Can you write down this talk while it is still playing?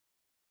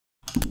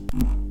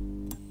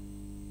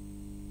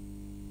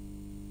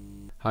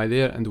Hi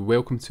there and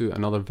welcome to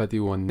another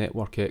video on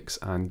Networkx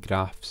and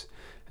graphs.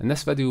 In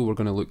this video we're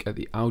going to look at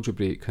the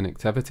algebraic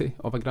connectivity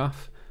of a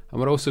graph, and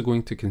we're also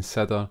going to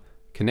consider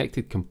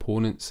connected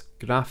components,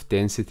 graph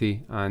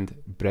density and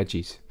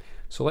bridges.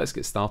 So let's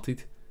get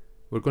started.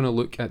 We're going to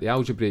look at the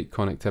algebraic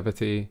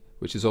connectivity,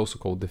 which is also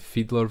called the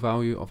Fiedler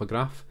value of a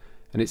graph,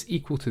 and it's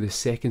equal to the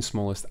second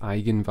smallest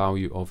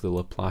eigenvalue of the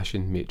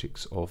Laplacian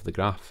matrix of the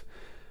graph.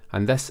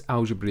 And this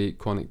algebraic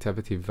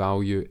connectivity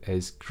value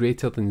is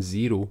greater than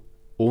 0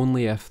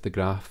 only if the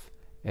graph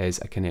is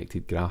a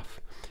connected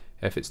graph.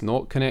 If it's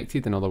not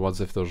connected, in other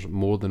words if there's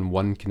more than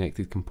one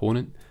connected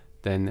component,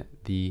 then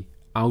the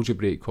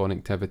algebraic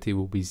connectivity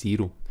will be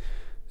 0.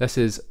 This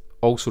is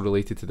also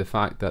related to the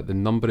fact that the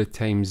number of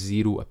times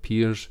 0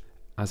 appears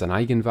as an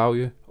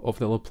eigenvalue of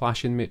the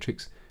Laplacian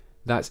matrix,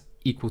 that's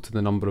equal to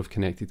the number of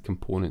connected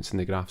components in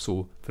the graph.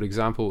 So for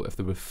example, if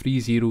there were 3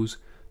 zeros,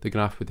 the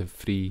graph would have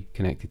 3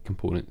 connected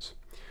components.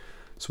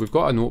 So we've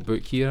got a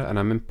notebook here and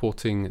I'm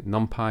importing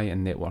NumPy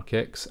and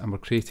Networkx, and we're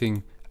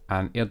creating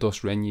an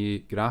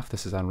𝗦𝗦 graph.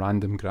 This is a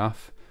random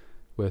graph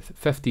with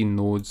 15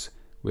 nodes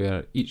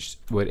where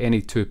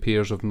any two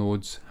pairs of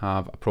nodes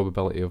have a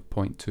probability of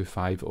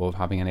 0.25 of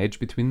having an edge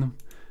between them,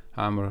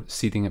 and we're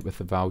seeding it with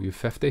the value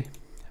 50,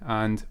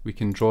 and we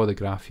can draw the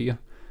graph here,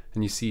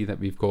 and you see that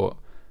we've got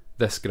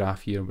this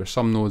graph here where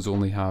some nodes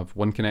only have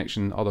one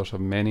connection, others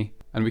have many,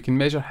 and we can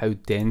measure how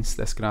dense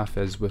this graph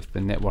is with the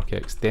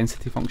Networkx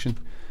density function.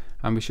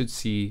 And we should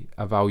see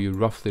a value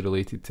roughly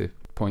related to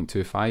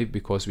 0.25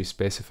 because we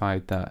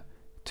specified that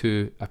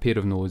a pair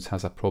of nodes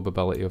has a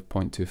probability of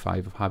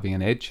 0.25 of having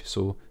an edge,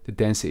 so the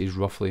density is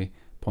roughly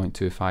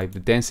 0.25.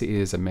 The density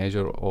is a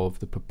measure of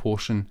the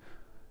proportion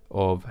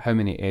of how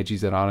many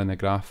edges there are in a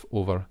graph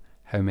over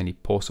how many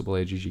possible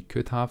edges you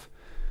could have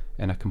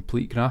in a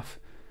complete graph.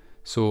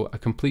 So a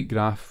complete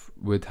graph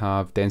would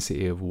have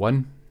density of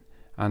 1,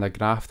 and a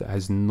graph that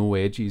has no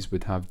edges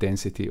would have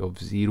density of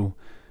 0.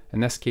 In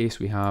this case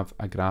we have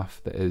a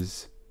graph that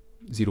is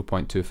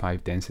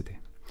 0.25 density.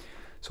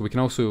 So we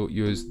can also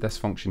use this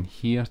function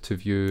here to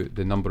view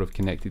the number of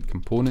connected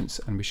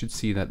components, and we should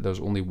see that there's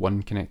only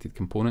one connected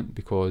component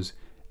because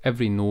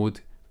every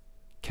node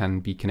can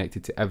be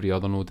connected to every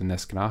other node in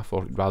this graph,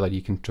 or rather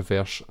you can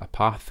traverse a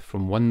path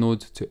from one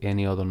node to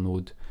any other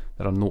node.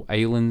 There are no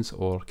islands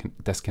or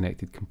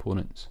disconnected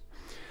components.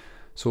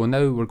 So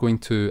now we're going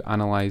to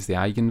analyze the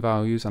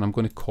eigenvalues, and I'm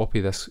going to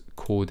copy this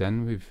code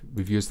in.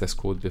 We've used this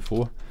code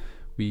before.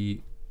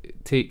 We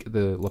take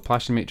the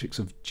Laplacian matrix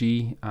of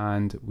G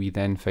and we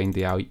then find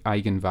the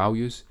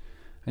eigenvalues,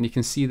 and you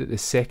can see that the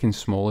second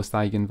smallest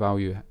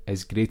eigenvalue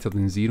is greater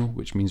than 0,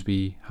 which means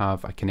we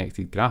have a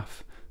connected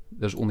graph.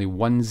 There's only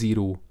one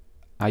 0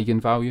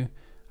 eigenvalue,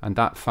 and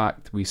that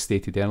fact we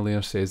stated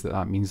earlier says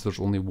that means there's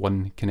only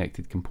one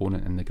connected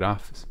component in the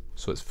graph,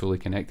 so it's fully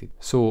connected.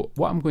 So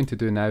what I'm going to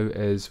do now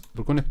is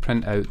we're going to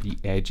print out the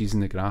edges in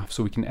the graph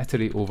so we can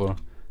iterate over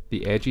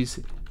the edges.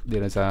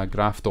 There is a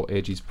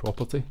graph.edges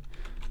property,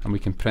 and we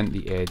can print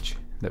the edge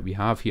that we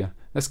have here.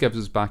 This gives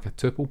us back a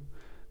tuple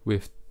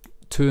with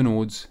 2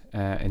 nodes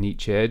in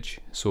each edge.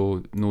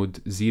 So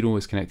node 0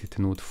 is connected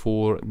to node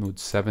 4, node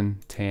 7,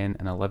 10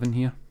 and 11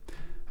 here,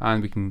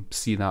 and we can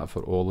see that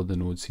for all of the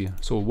nodes here.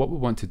 So what we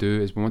want to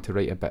do is we want to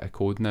write a bit of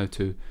code now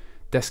to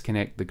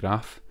disconnect the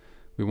graph.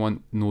 We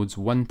want nodes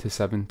 1 to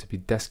 7 to be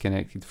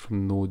disconnected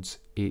from nodes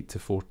 8 to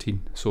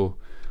 14. So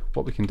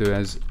what we can do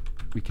is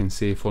we can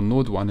say for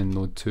node 1 and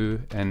node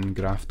 2 in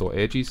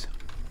graph.edges,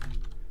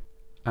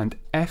 and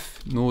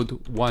if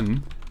node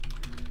 1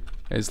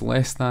 is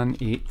less than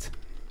 8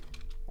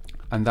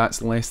 and that's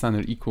less than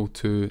or equal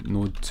to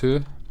node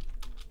 2,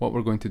 what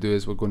we're going to do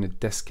is we're going to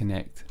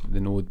disconnect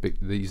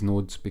these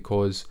nodes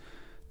because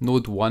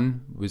node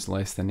 1 was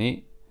less than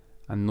 8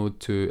 and node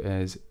 2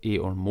 is 8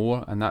 or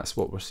more, and that's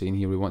what we're saying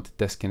here. We want to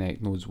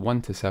disconnect nodes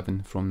 1 to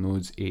 7 from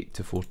nodes 8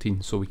 to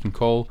 14. So we can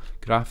call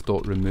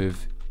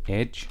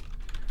graph.removeEdge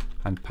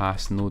and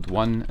pass node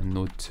 1 and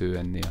node 2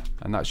 in there,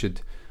 and that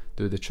should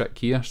do the trick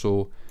here.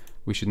 So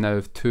we should now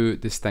have 2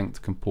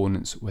 distinct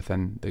components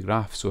within the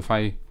graph. So if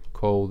I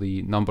call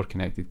the number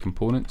connected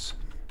components,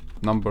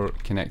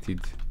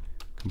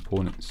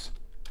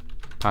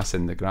 pass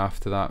in the graph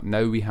to that,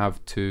 now we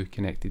have 2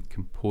 connected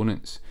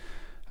components.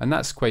 And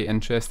that's quite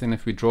interesting.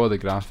 If we draw the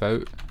graph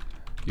out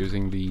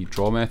using the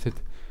draw method,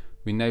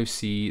 we now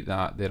see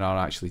that there are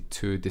actually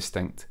 2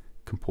 distinct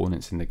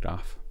components in the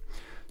graph.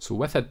 So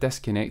with a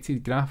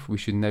disconnected graph, we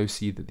should now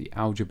see that the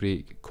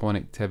algebraic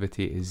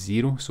connectivity is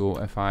 0. So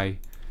if I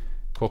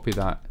copy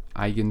that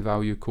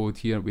eigenvalue code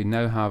here, we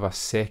now have a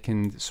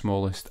second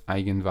smallest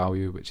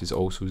eigenvalue, which is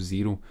also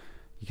 0.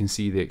 You can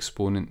see the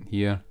exponent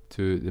here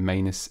to the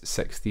minus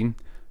 16.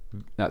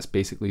 That's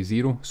basically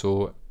 0.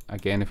 So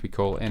again, if we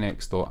call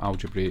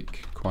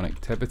nx.algebraic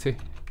connectivity,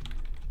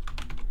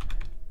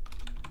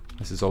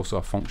 this is also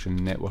a function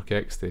in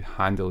Networkx to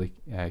handily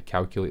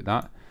calculate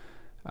that.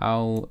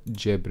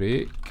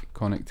 Algebraic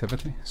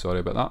connectivity, sorry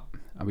about that,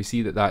 and we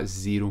see that that's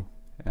 0,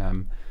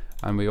 and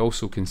we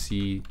also can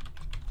see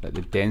that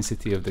the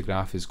density of the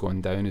graph has gone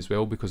down as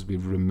well because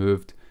we've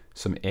removed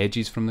some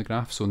edges from the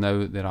graph. So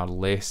now there are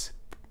less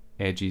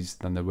edges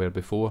than there were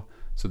before,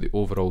 so the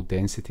overall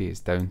density is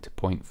down to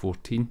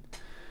 0.14,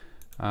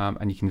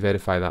 and you can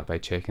verify that by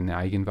checking the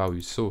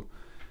eigenvalues. So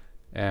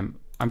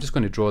I'm just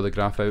going to draw the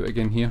graph out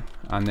again here,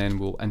 and then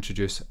we'll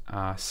introduce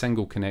a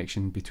single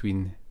connection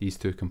between these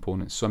two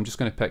components. So I'm just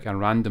going to pick a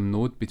random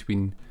node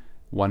between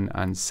 1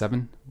 and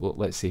 7, well,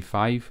 let's say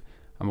 5,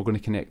 and we're going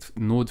to connect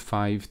node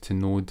 5 to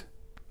node,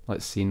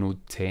 let's say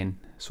node 10.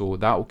 So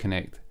that will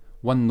connect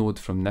one node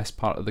from this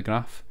part of the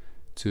graph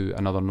to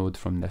another node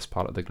from this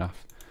part of the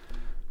graph.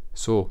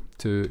 So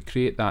to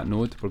create that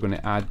node, we're going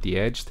to add the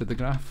edge to the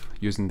graph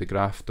using the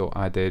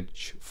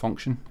graph.addEdge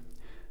function,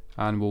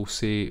 and we'll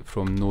say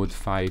from node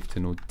 5 to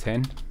node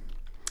 10,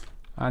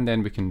 and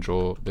then we can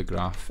draw the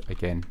graph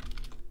again.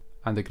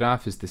 And the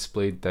graph is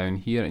displayed down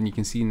here, and you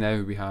can see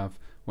now we have,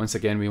 once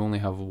again, we only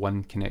have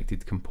one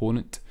connected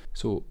component.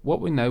 So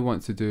what we now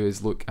want to do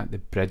is look at the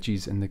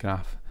bridges in the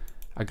graph.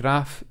 A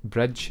graph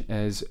bridge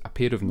is a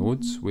pair of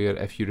nodes where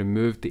if you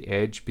removed the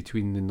edge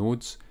between the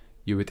nodes,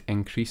 you would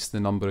increase the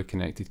number of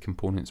connected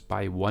components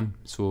by 1.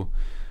 So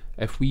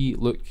if we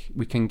look,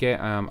 we can get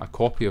a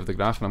copy of the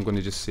graph, and I'm going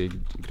to just say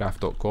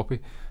graph.copy.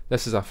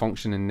 This is a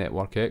function in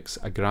Networkx.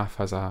 A graph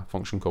has a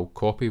function called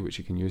copy, which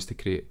you can use to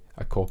create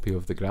a copy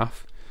of the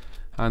graph.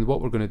 And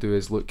what we're going to do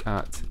is look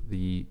at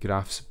the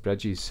graph's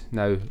bridges.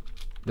 Now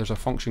there's a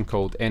function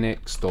called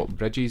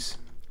nx.bridges,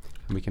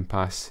 and we can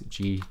pass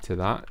g to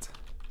that.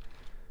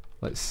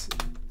 Let's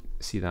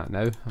see that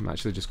now. I'm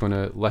actually just going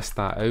to list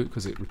that out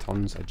because it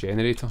returns a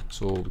generator,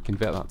 so we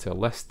convert that to a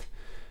list.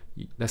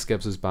 This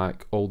gives us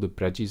back all the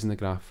bridges in the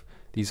graph.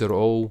 These are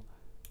all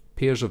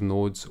pairs of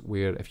nodes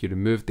where if you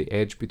removed the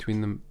edge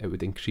between them, it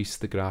would increase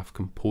the graph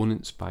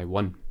components by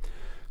 1.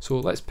 So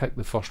let's pick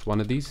the first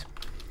one of these,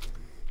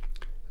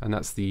 and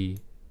that's the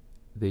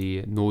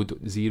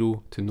node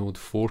 0 to node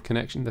 4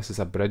 connection. This is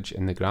a bridge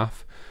in the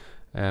graph.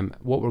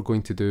 What we're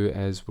going to do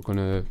is we're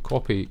going to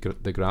copy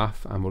the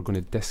graph, and we're going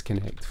to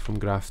disconnect from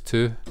graph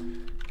 2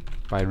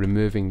 by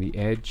removing the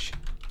edge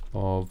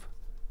of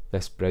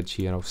this bridge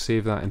here. I'll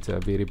save that into a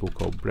variable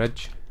called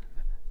bridge.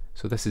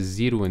 So this is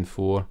 0 and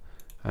 4,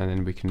 and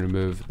then we can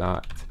remove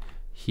that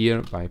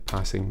here by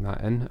passing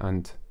that in,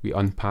 and we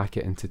unpack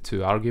it into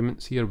 2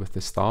 arguments here with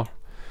the star.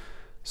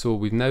 So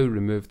we've now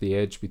removed the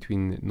edge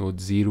between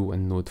node 0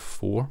 and node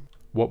 4.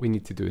 What we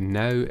need to do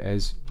now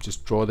is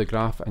just draw the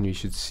graph, and you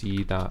should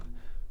see that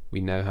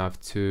we now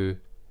have 2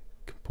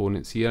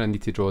 components here. I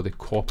need to draw the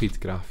copied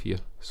graph here,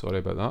 sorry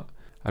about that.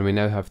 And we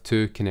now have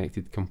 2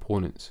 connected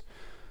components.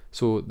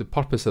 So the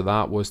purpose of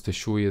that was to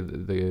show you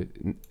that the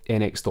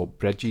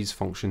nx.bridges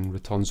function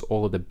returns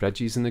all of the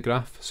bridges in the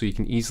graph, so you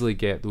can easily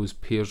get those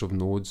pairs of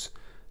nodes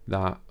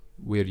that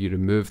where you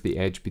remove the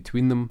edge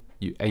between them,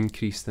 you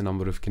increase the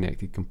number of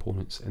connected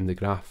components in the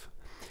graph.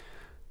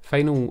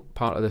 Final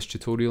part of this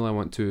tutorial, I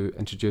want to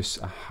introduce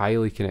a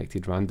highly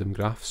connected random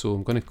graph. So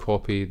I'm going to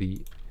copy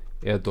the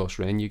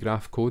𝗦𝗬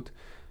graph code.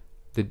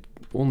 The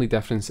only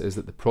difference is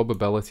that the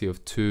probability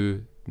of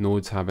 2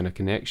 nodes having a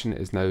connection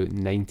is now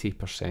 90%,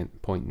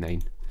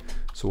 0.9.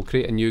 So we'll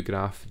create a new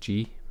graph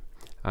G,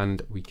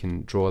 and we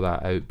can draw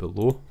that out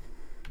below.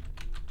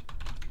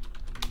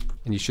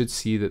 And you should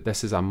see that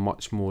this is a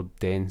much more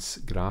dense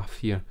graph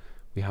here.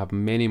 We have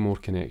many more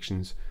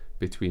connections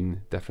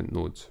between different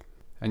nodes.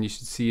 And you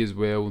should see as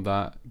well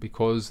that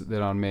because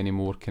there are many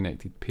more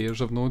connected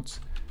pairs of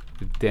nodes,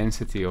 the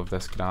density of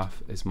this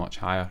graph is much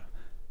higher.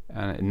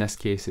 And in this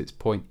case it's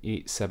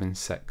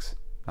 0.876.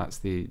 That's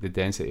the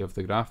density of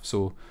the graph.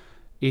 So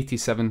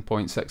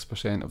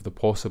 87.6% of the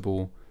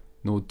possible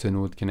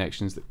node-to-node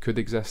connections that could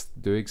exist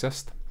do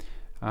exist.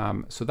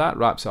 So that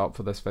wraps it up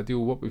for this video.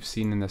 What we've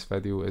seen in this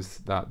video is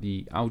that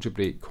the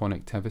algebraic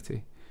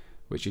connectivity,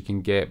 which you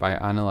can get by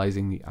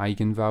analysing the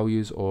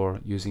eigenvalues or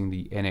using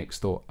the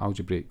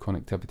nx.algebraic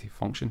connectivity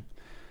function.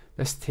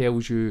 This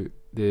tells you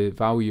the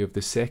value of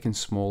the second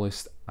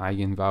smallest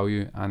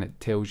eigenvalue, and it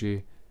tells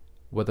you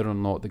whether or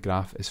not the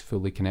graph is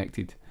fully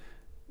connected.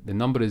 The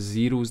number of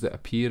zeros that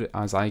appear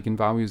as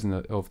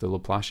eigenvalues of the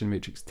Laplacian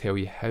matrix tell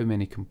you how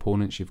many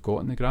components you've got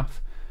in the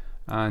graph,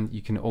 and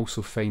you can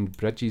also find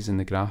bridges in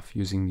the graph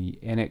using the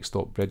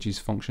nx.bridges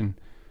function.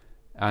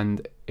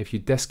 And if you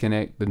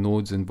disconnect the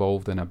nodes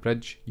involved in a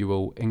bridge, you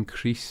will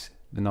increase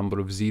the number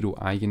of 0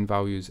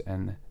 eigenvalues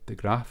in the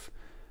graph,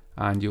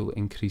 and you'll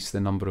increase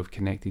the number of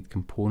connected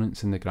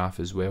components in the graph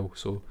as well.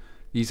 So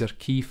these are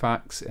key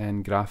facts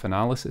in graph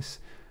analysis,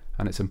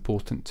 and it's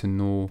important to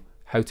know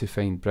how to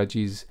find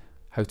bridges,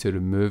 how to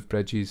remove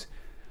bridges.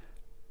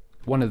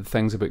 One of the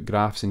things about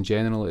graphs in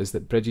general is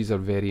that bridges are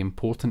very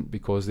important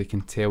because they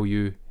can tell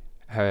you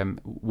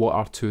what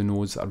are 2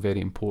 nodes that are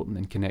very important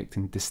in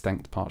connecting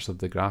distinct parts of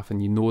the graph,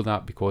 and you know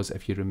that because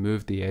if you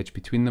remove the edge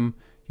between them,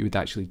 you would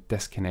actually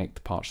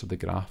disconnect parts of the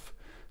graph.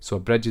 So a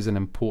bridge is an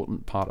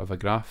important part of a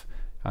graph,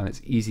 and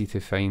it's easy to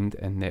find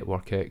in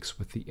Networkx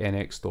with the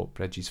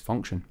nx.bridges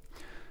function.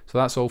 So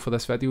that's all for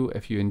this video.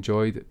 If you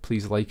enjoyed,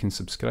 please like and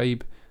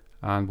subscribe,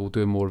 and we'll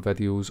do more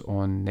videos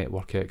on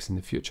Networkx in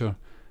the future.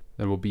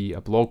 There will be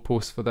a blog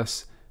post for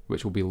this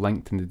which will be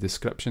linked in the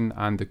description,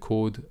 and the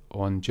code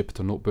on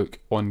Jupyter Notebook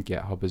on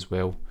GitHub as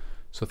well.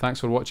 So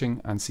thanks for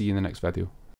watching, and see you in the next video.